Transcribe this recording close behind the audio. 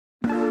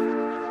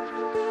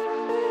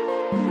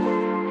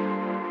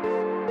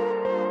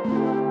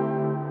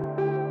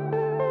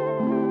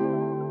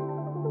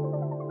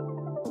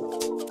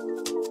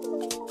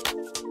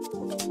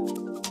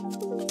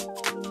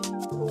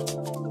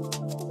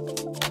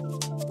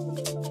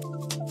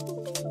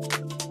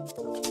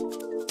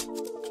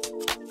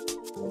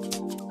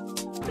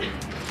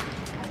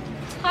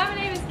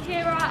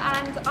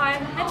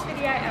I'm head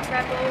video at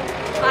Rebel.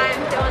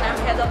 I'm Dylan, I'm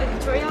head of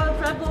editorial at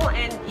Rebel,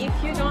 and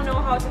if you don't know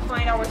how to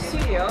find our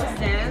studios,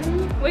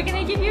 then We're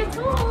gonna give you a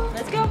tour.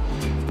 let's go!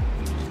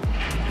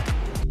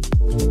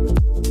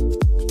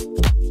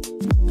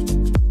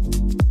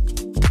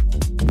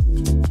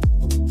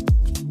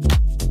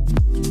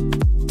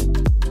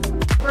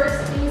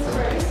 First things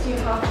first, you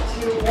have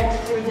to walk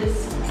through this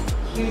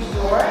huge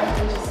door,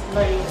 which is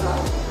very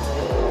tough.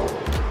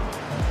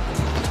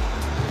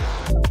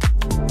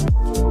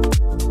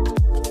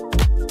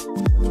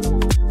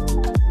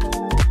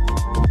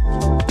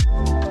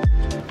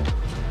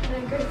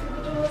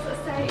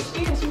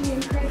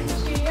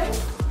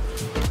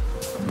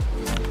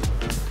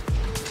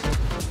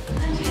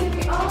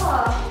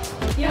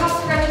 You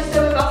have to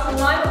register with us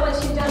online, but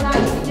once you've done that,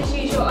 you can just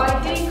use your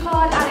ID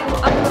card and it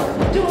will unlock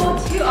the door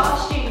to our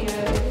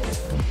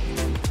studios.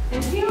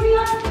 And here we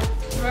are,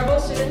 Rebel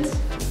students.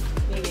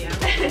 Media.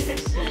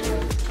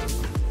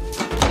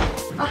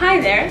 Hi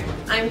there,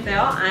 I'm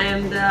Theo, I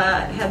am the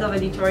head of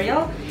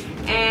editorial,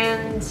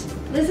 and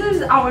this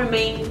is our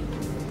main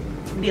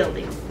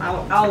building,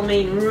 our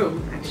main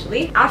room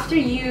actually. After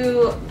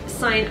you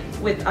sign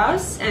with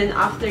us and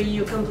after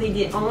you complete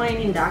the online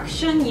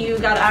induction, you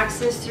got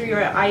access through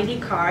your ID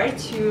card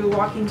to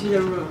walk into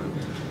the room.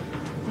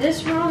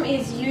 This room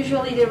is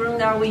usually the room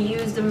that we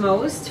use the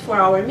most for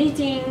our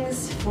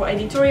meetings, for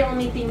editorial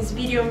meetings,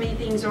 video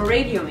meetings or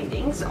radio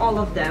meetings, all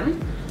of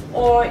them.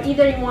 Or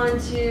either you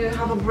want to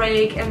have a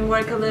break and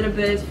work a little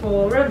bit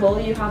for Rebel,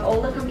 you have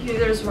all the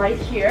computers right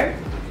here.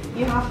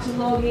 You have to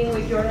log in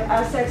with your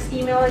Essex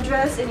email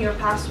address and your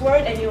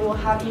password, and you will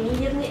have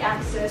immediately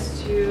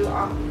access to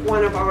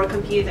one of our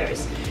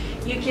computers.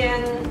 You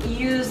can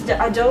use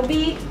the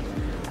Adobe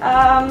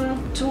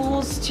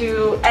tools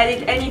to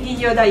edit any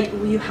video that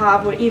you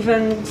have, or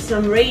even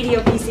some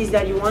radio pieces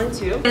that you want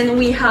to. And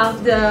we have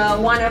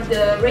one of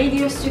the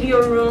radio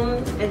studio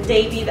room, and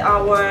David,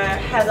 our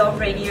head of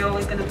radio,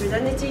 is going to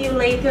present it to you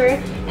later.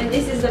 And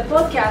this is the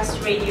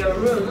podcast radio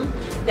room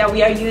that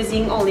we are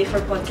using only for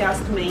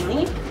podcast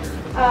mainly.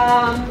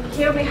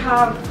 Here we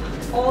have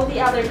all the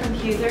other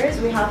computers.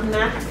 We have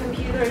Mac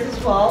computers as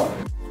well.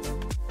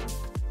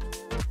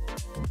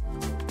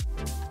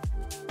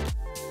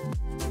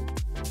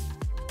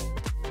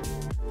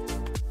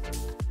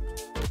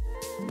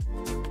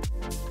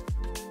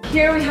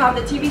 Here we have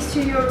the TV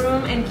studio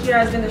room, and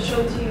Kira is going to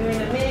show to you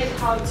in a minute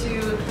how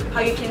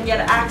you can get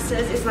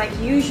access. It's like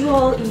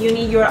usual, you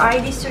need your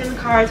ID student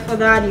card for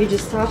that. You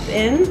just tap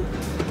in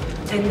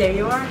and there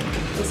you are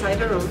inside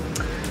the room.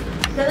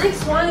 The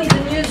next one is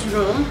the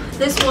newsroom.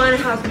 This one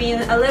has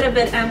been a little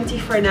bit empty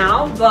for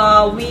now,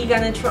 but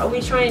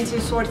we're trying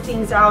to sort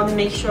things out and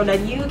make sure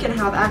that you can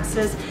have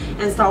access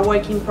and start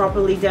working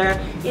properly there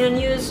in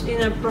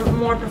a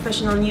more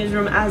professional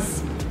newsroom,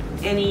 as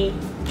any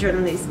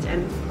journalist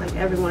and like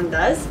everyone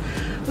does.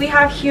 We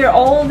have here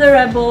all the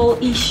Rebel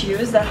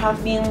issues that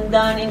have been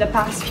done in the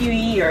past few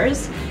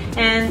years,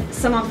 and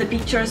some of the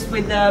pictures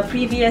with the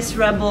previous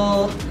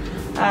Rebel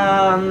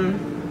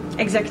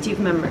executive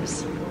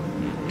members.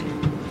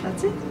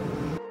 That's it.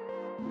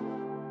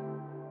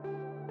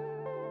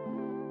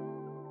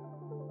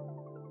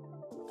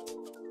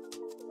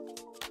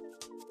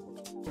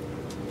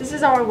 This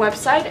is our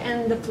website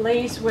and the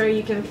place where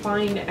you can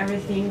find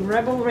everything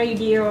Rebel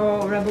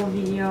Radio, Rebel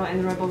Video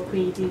and Rebel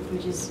Creative,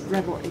 which is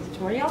Rebel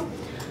Editorial.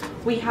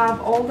 We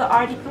have all the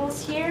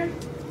articles here,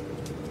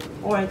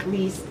 or at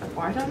least a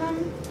part of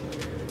them.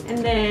 And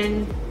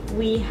then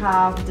we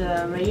have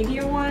the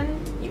radio one.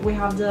 We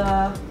have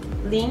the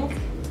link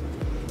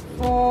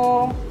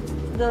for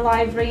the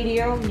live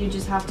radio. You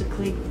just have to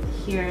click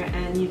here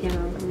and you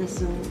can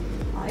listen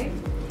live.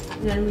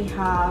 And then we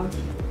have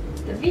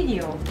the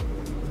video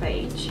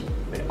page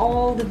with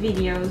all the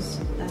videos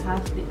that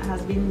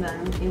has been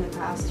done in the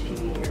past few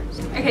years.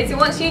 Okay, so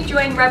once you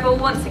join Rebel,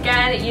 once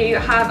again you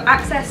have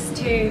access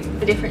to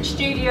the different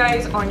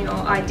studios on your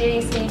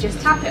ID, so you just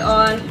tap it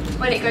on.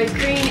 When it goes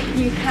green,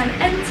 you can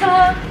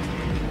enter.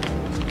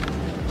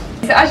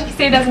 So as you can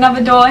see, there's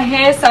another door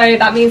here, so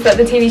that means that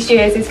the TV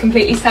Studios is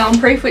completely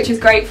soundproof, which is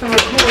great for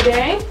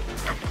recording.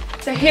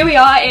 So here we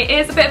are. It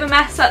is a bit of a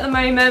mess at the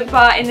moment,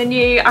 but in the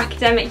new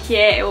academic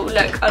year it will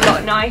look a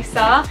lot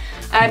nicer.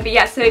 But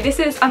yeah, so this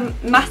is a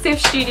massive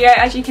studio,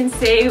 as you can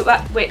see,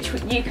 which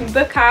you can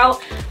book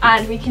out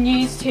and we can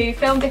use to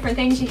film different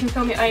things. You can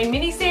film your own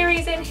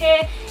mini-series in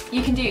here.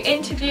 You can do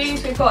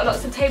interviews. We've got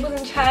lots of tables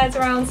and chairs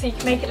around so you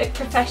can make it look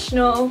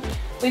professional.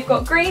 We've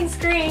got green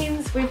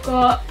screens. We've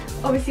got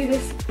obviously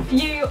this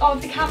view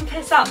of the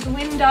campus out the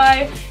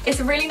window.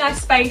 It's a really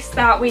nice space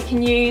that we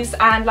can use,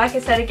 and like I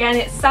said again,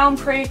 it's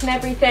soundproof and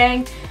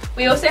everything.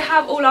 We also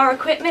have all our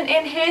equipment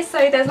in here,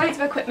 so there's loads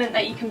of equipment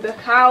that you can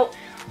book out.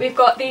 We've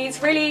got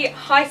these really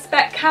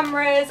high-spec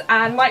cameras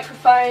and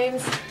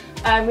microphones.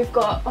 We've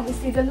got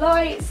obviously the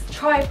lights,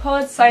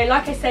 tripods, so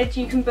like I said,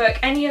 you can book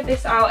any of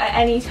this out at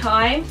any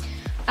time.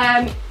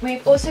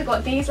 We've also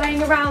got these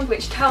laying around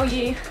which tell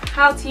you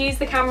how to use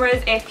the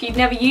cameras if you've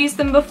never used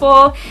them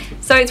before.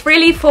 So it's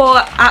really for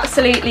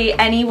absolutely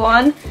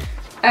anyone.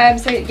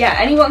 So yeah,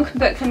 anyone can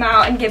book them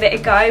out and give it a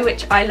go,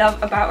 which I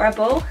love about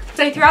Rebel.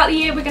 So throughout the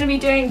year we're going to be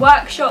doing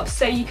workshops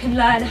so you can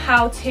learn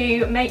how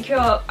to make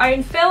your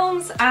own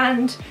films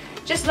and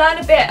just learn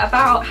a bit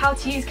about how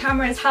to use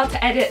cameras, how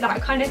to edit,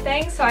 that kind of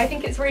thing. So I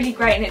think it's really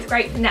great, and it's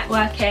great for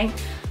networking,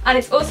 and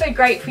it's also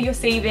great for your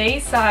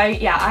CV. So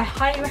yeah, I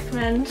highly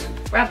recommend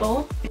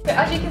Rebel. So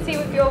as you can see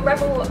with your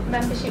Rebel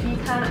membership, you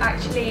can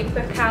actually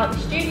book out the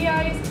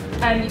studios.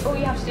 All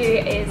you have to do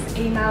is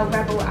email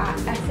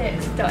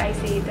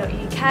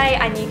rebel@essex.ac.uk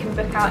and you can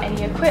book out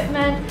any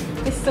equipment.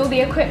 This is all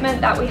the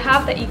equipment that we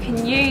have that you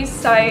can use.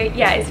 So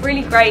yeah, it's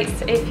really great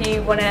if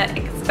you want to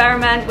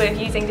experiment with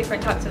using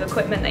different types of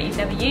equipment that you've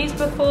never used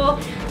before.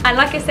 And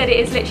like I said, it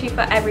is literally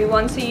for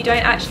everyone, so you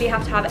don't actually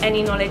have to have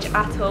any knowledge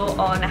at all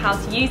on how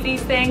to use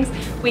these things.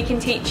 We can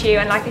teach you,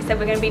 and like I said,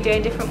 we're going to be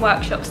doing different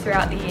workshops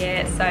throughout the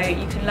year so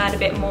you can learn a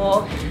bit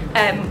more.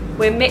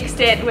 We're a mixed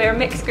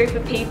group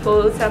of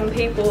people. Some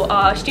people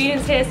are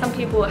students here, some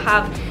people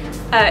have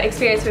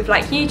experience with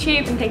like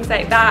YouTube and things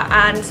like that,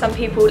 and some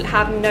people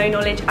have no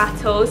knowledge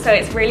at all. So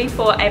it's really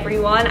for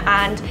everyone,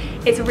 and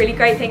it's a really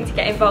great thing to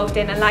get involved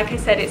in. And like I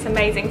said, it's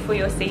amazing for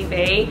your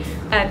CV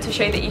to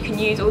show that you can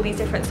use all these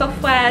different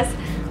softwares.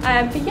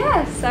 But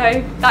yeah,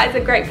 so that is a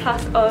great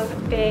plus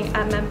of being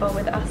a member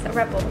with us at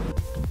Rebel.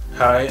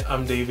 Hi,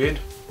 I'm David,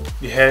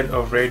 the head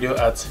of radio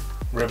at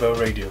Rebel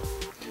Radio.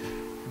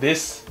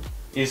 This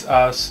is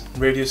our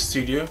radio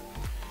studio.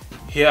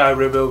 Here at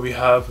Rebel we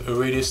have a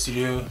radio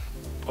studio,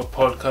 a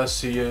podcast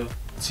studio,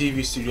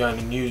 TV studio and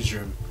a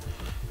newsroom.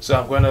 So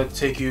I'm going to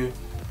take you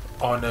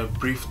on a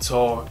brief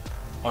tour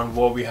on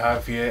what we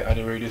have here at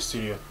the radio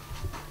studio.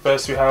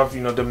 First we have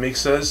the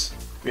mixers.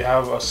 We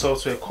have a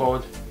software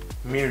called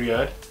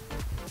Myriad,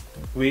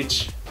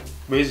 which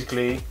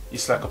basically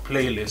is like a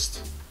playlist.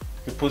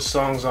 You put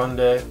songs on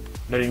there.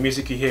 The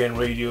music you hear in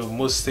radio,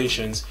 most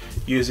stations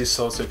use this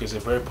software because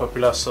it's a very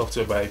popular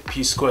software by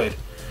P Squared.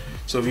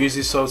 So we use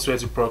this software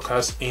to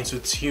broadcast into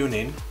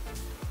tuning,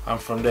 and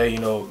from there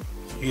you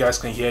guys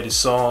can hear the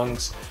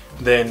songs.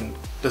 Then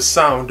the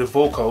sound, the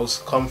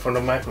vocals come from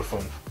the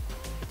microphone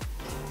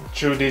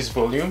through this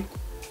volume,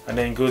 and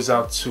then goes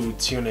out to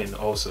tuning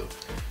also.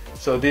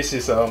 So this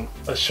is a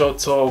short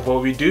tour of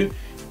what we do.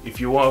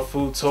 If you want a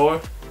full tour,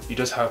 you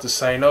just have to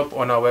sign up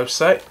on our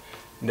website.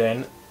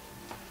 Then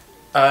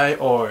I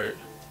or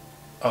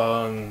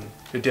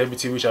the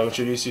deputy, which I'll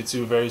introduce you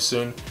to very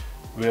soon,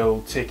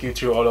 will take you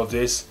through all of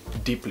this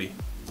deeply.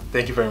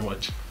 Thank you very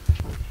much.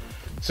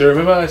 So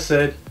remember I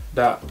said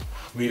that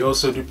we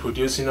also do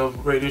producing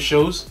of radio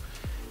shows.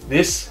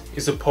 This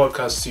is a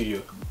podcast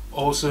studio,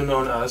 also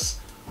known as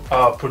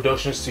our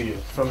production studio.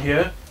 From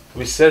here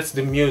we set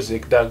the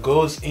music that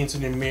goes into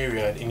the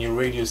Myriad in your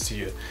radio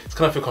studio. It's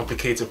kind of a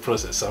complicated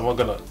process, so I'm not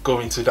gonna go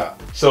into that.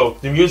 So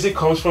the music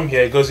comes from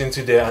here, it goes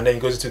into there, and then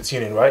goes into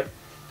tuning, right?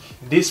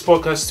 This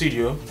podcast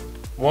studio,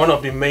 one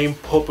of the main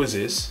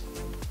purposes,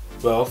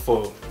 well,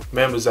 for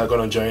members that are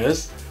gonna join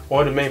us,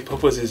 one of the main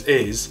purposes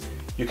is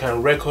you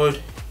can record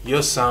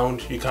your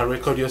sound, you can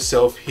record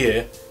yourself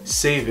here,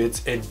 save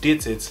it,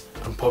 edit it,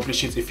 and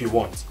publish it if you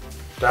want.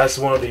 That's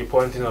one of the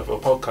important things of a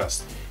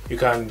podcast. You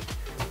can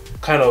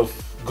kind of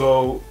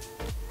go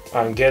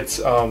and get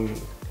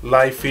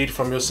live feed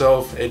from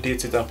yourself,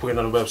 edit it and put it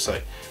on the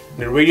website.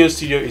 The radio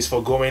studio is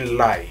for going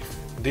live.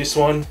 This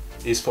one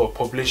is for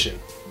publishing.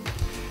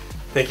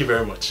 Thank you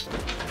very much.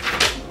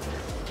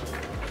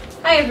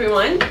 Hi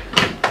everyone,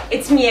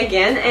 it's me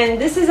again, and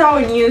this is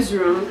our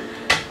newsroom.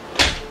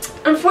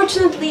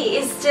 Unfortunately,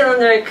 it's still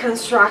under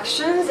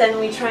constructions, and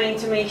we're trying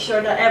to make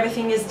sure that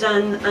everything is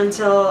done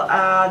until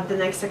the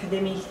next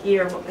academic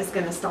year is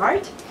gonna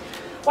start.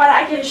 What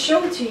I can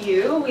show to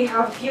you, we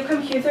have a few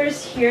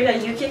computers here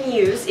that you can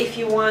use if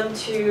you want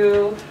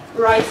to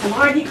write some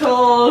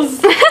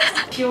articles,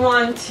 if you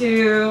want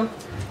to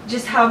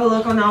just have a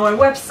look on our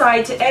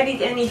website to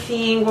edit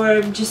anything,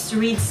 or just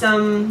read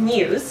some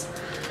news.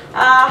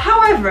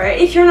 However,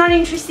 if you're not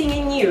interested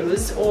in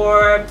news,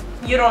 or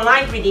you don't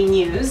like reading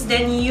news,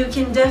 then you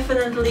can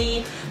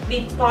definitely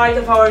be part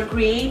of our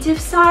creative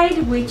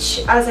side,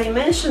 which, as I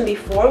mentioned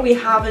before, we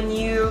have a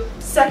new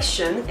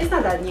section. It's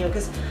not that new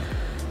because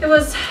it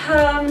was,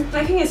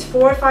 I think it's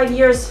 4 or 5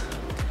 years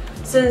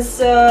since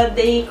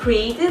they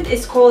created.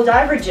 It's called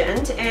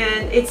Divergent,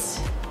 and it's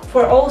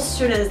for all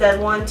students that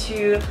want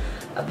to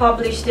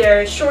publish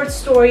their short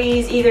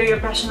stories. Either you're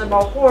passionate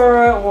about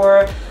horror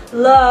or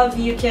love,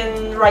 you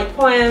can write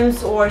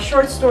poems or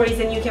short stories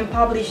and you can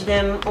publish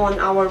them on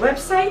our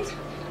website.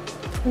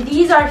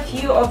 These are a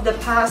few of the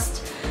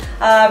past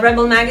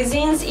Rebel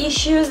magazine's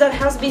issues that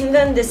has been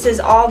done. This is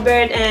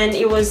Albert, and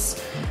it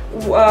was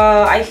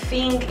I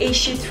think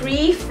issue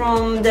 3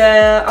 from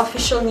the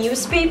official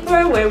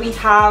newspaper, where we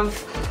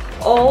have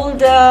all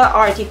the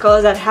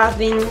articles that have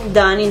been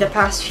done in the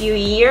past few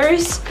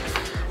years.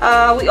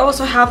 We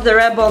also have the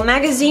Rebel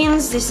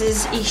magazines. This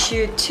is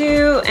issue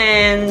 2,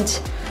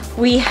 and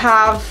we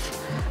have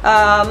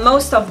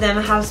most of them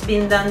has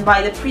been done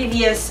by the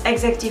previous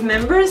executive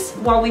members.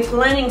 What we're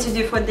planning to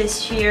do for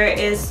this year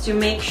is to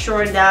make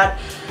sure that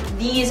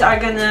these are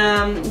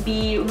gonna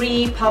be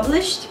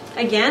republished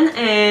again,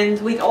 and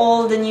with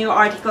all the new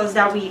articles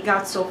that we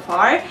got so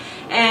far.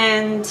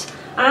 And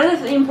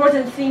another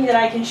important thing that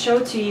I can show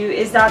to you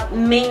is that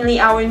mainly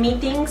our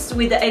meetings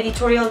with the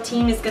editorial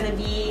team is going to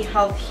be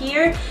held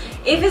here.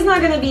 If it's not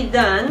going to be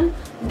done,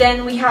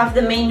 then we have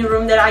the main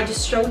room that I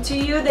just showed to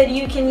you that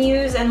you can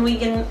use, and we're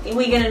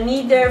gonna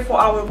meet there for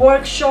our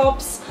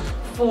workshops,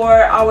 for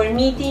our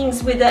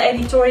meetings with the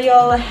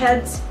editorial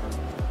heads.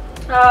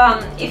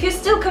 If you're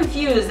still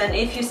confused and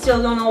if you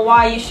still don't know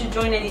why you should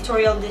join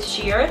editorial this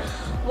year,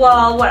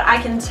 well, what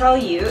I can tell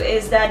you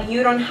is that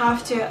you don't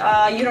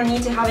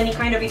need to have any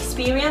kind of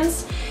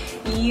experience.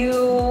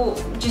 You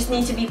just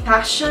need to be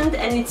passionate,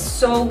 and it's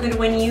so good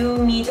when you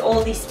meet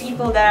all these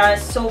people that are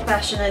so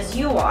passionate as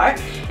you are,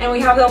 and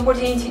we have the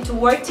opportunity to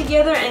work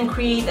together and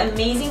create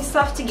amazing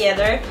stuff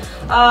together.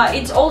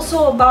 It's also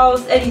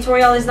about,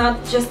 editorial is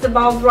not just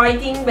about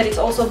writing, but it's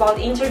also about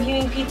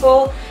interviewing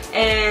people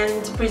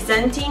and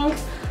presenting.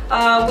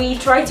 We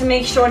try to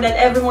make sure that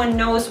everyone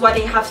knows what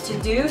they have to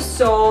do,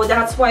 so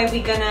that's why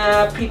we're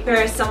gonna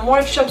prepare some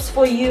workshops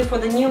for you, for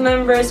the new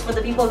members, for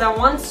the people that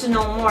want to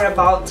know more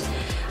about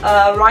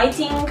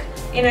writing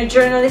in a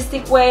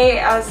journalistic way,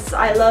 as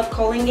I love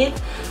calling it.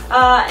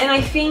 And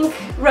I think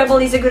Rebel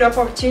is a good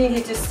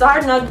opportunity to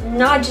start,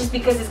 not just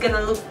because it's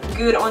gonna look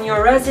good on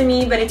your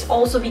resume, but it's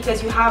also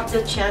because you have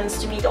the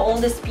chance to meet all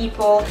these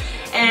people,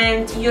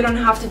 and you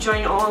don't have to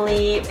join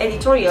only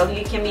editorial.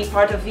 You can be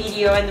part of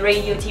video and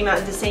radio team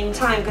at the same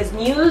time, because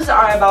news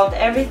are about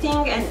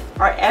everything and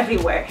are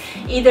everywhere.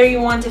 Either you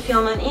want to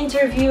film an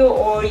interview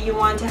or you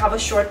want to have a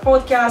short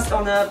podcast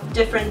on a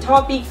different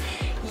topic.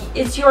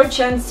 It's your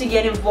chance to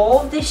get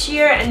involved this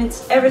year, and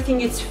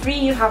it's free.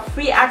 You have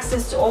free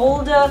access to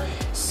all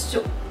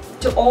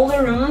the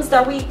rooms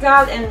that we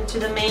got, and to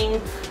the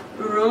main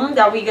room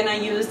that we're gonna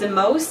use the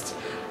most.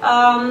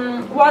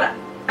 What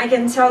I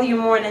can tell you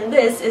more than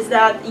this is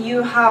that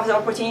you have the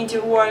opportunity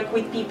to work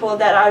with people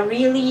that are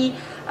really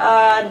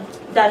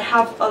that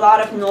have a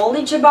lot of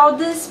knowledge about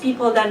this,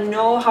 people that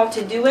know how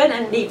to do it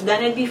and they've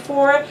done it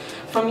before,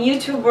 from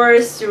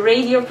YouTubers to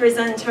radio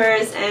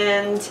presenters,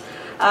 and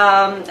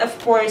of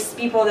course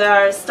people that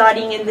are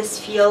studying in this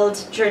field,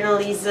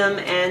 journalism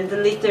and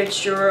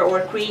literature or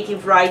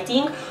creative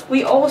writing.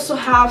 We also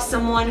have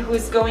someone who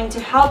is going to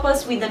help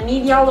us with the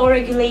media law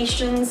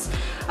regulations,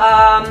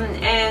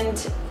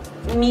 and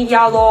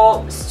media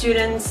law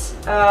students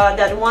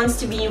that wants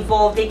to be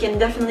involved, they can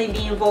definitely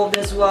be involved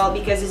as well,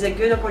 because it's a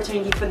good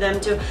opportunity for them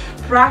to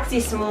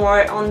practice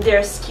more on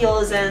their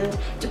skills and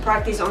to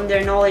practice on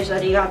their knowledge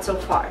that they got so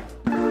far.